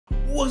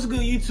What's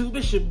good, YouTube?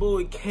 It's your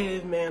boy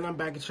Kev, man. I'm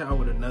back at y'all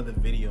with another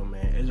video,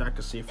 man. As y'all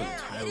can see from the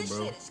title,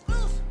 bro.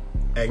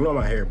 Hey, ignore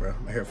my hair, bro.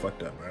 My hair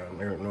fucked up,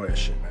 bro. Ignore that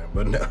shit, man.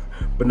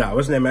 But no,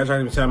 what's the name, man? I was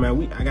trying to tell, man,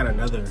 we got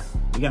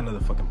another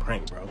fucking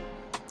prank, bro.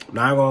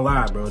 Not gonna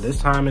lie, bro. This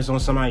time it's on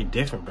somebody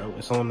different, bro.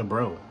 It's on the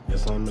bro.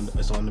 It's on the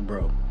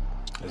bro.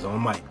 It's on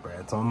Mike, bro.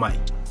 It's on Mike.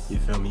 You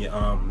feel me?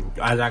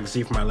 As I can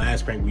see from my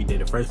last prank we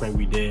did, the first prank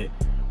we did,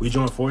 we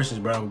joined forces,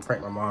 bro. We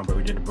pranked my mom, bro.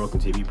 We did the Broken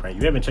TV prank.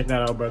 You haven't checked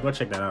that out, bro? Go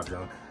check that out,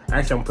 bro.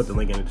 Actually, I'm gonna put the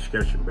link in the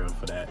description, bro,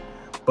 for that.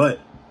 But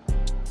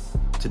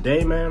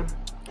today, man,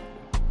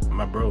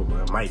 my bro,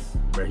 Mike,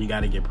 bro, he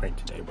gotta get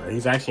pranked today, bro.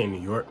 He's actually in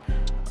New York.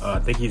 I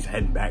think he's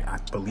heading back. I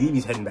believe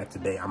he's heading back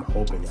today. I'm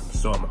hoping that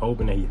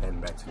he's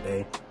heading back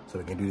today, so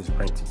we can do this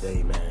prank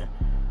today, man.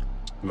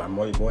 My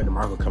boy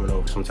DeMarco coming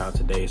over sometime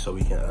today, so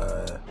we can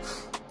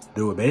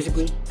do it.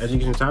 Basically, as you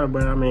can tell,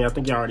 bro. I mean, I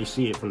think you already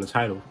see it from the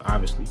title,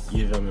 obviously.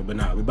 You feel me? But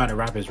nah, we about to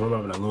wrap his room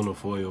up in aluminum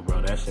foil,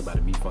 bro. That shit about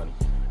to be funny,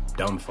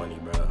 dumb funny,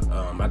 bro.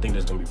 I think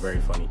that's gonna be very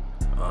funny.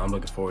 I'm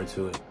looking forward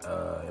to it.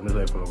 I'm just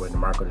waiting for my boy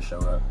DeMarco to show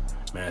up,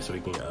 man, so we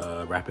can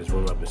wrap his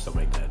room up and stuff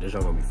like that. This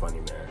shit gonna be funny,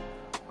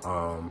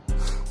 man.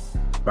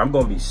 But I'm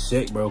gonna be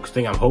sick, bro. Cause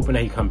I'm hoping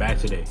that he come back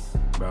today,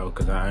 bro.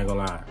 Cause I ain't gonna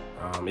lie.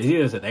 It's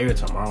either today or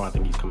tomorrow. I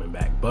think he's coming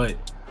back, but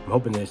I'm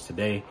hoping it's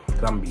today. Cause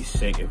I'm gonna be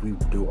sick if we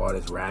do all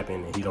this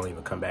rapping and he don't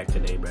even come back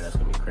today, bro. That's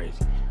gonna be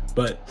crazy.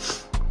 But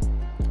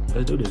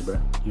let's do this,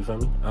 bro. You feel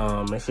me?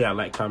 Make sure y'all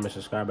like, comment,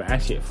 subscribe. But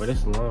actually, for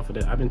this,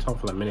 I've been talking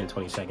for like a minute and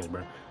 20 seconds,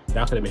 bro.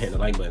 Y'all could have been hitting the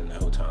like button the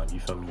whole time. You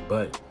feel me?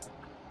 But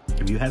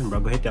if you haven't, bro,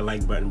 go hit that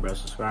like button, bro.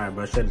 Subscribe,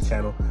 bro. Share the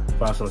channel.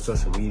 Follow us on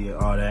social media,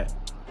 all that.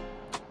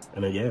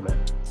 And then, yeah, man.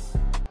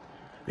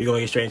 We gonna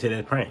get straight into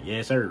that prank.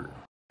 Yes, sir.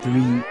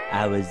 3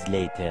 hours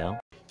later.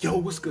 Yo,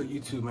 what's good,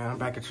 YouTube, man? I'm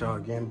back at y'all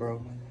again,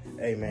 bro.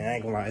 Hey, man, I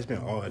ain't gonna lie. It's been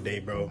all day,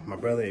 bro. My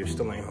brother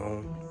still ain't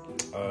home.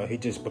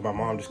 But my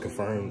mom just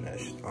confirmed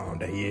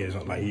that he is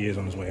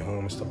on his way home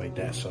and stuff like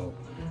that. So,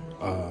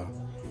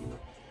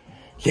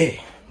 yeah,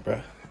 bro.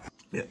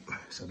 Yep.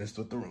 So that's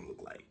what the room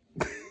look like.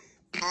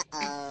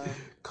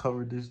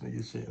 Covered this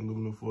nigga shit in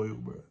aluminum foil,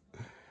 bro.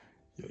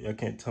 Yo, y'all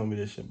can't tell me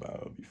this shit, but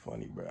it'll be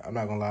funny, bro. I'm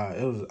not gonna lie.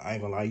 I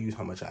ain't gonna lie. I used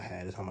how much I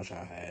had. It's how much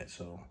I had.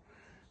 So,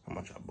 how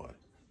much I bought.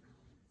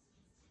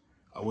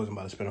 I wasn't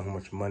about to spend a whole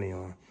much money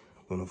on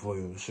aluminum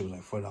foil. This shit was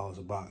like $4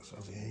 a box. I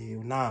was like, hey,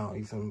 nah,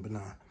 you feel me? But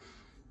nah.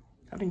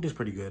 I think this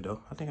pretty good,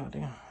 though. I think I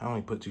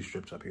only put 2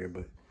 strips up here,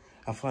 but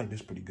I feel like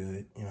this pretty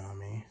good. You know what I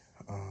mean?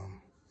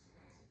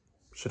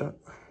 Should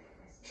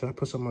I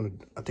put some on the?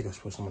 I think I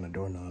should put some on the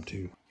doorknob too.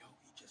 Yo,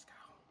 he just got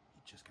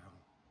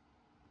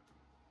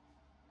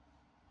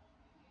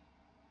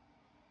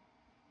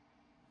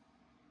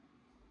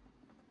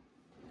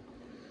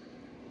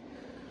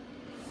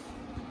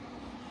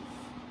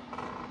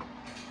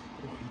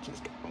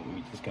home.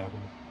 He just got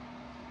home.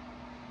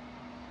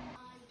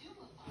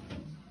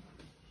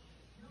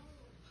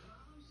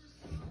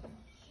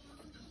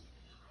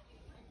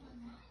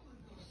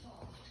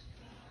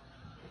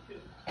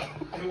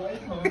 Why you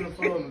come on the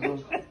phone the door?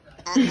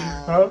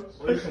 Huh?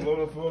 Why you come on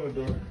the phone the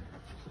door?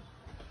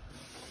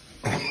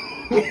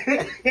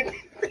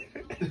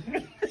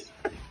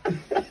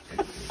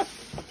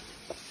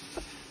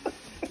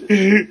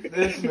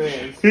 This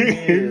man's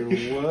here,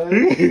 what?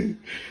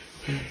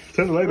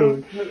 Turn the light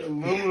on. Put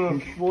aluminum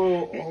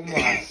foil on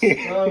my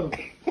stuff.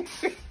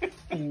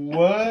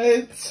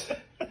 What?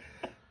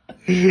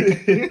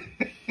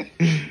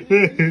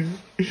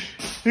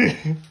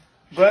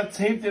 Bro, I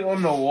taped it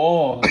on the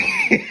wall. Bro,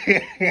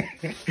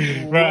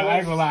 I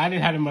ain't gonna lie, I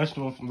didn't have much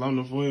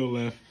aluminum foil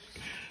left.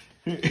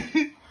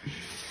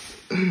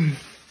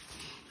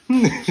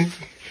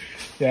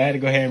 Yeah, I had to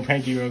go ahead and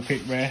prank you real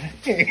quick, bro.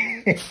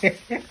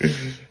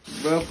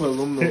 Bro, I put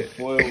aluminum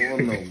foil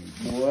on the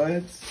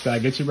what? Did I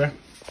get you, bro?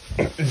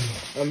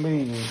 I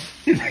mean,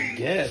 I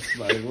guess,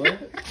 like, what?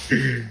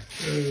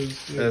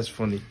 That's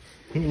funny.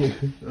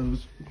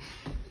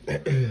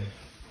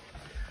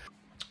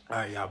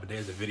 Alright, y'all, but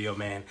there's the video,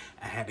 man.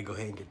 I had to go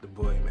ahead and get the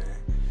boy, man.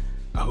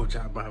 I hope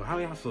y'all, bro. How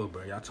y'all feel,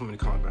 bro? Y'all tell me in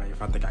the comments, bro,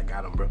 if I think I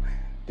got him, bro. I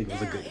think it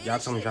was a good. Y'all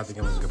tell me if y'all think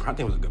it was a good prank. I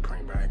think it was a good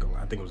prank, bro. I ain't gonna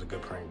lie. I think it was a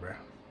good prank, bro.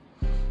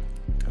 I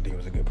think it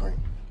was a good prank.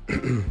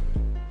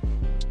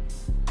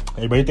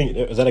 Everybody think,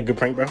 is that a good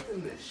prank, bro?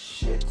 This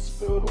shit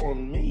spilled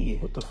on me.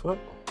 What the fuck?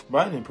 Bro,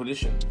 I didn't put this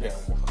shit down.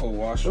 Cold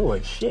wash. Oh,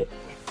 like shit.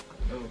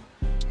 Oh.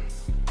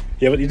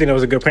 Yeah, but you think that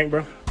was a good prank,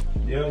 bro?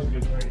 Yeah, it was a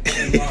good prank.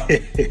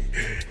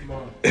 Come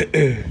on.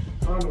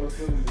 Come on.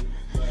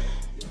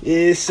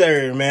 Yes,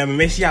 sir, man. But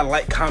make sure y'all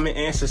like, comment,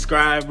 and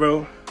subscribe,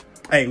 bro.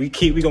 Hey, we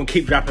gonna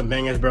keep dropping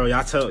bangers, bro.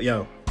 Y'all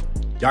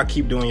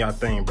keep doing y'all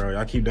thing, bro.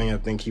 Y'all keep doing your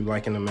thing. Keep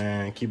liking them,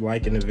 man. Keep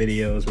liking the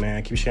videos,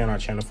 man. Keep sharing our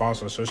channel. Follow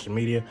us on social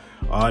media.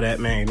 All that,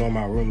 man. You know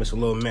my room is a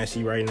little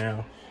messy right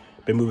now.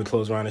 Been moving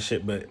clothes around and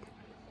shit, but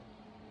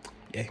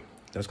yeah,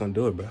 that's gonna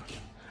do it, bro.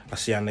 I'll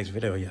see y'all next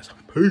video. Yes.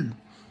 Peace.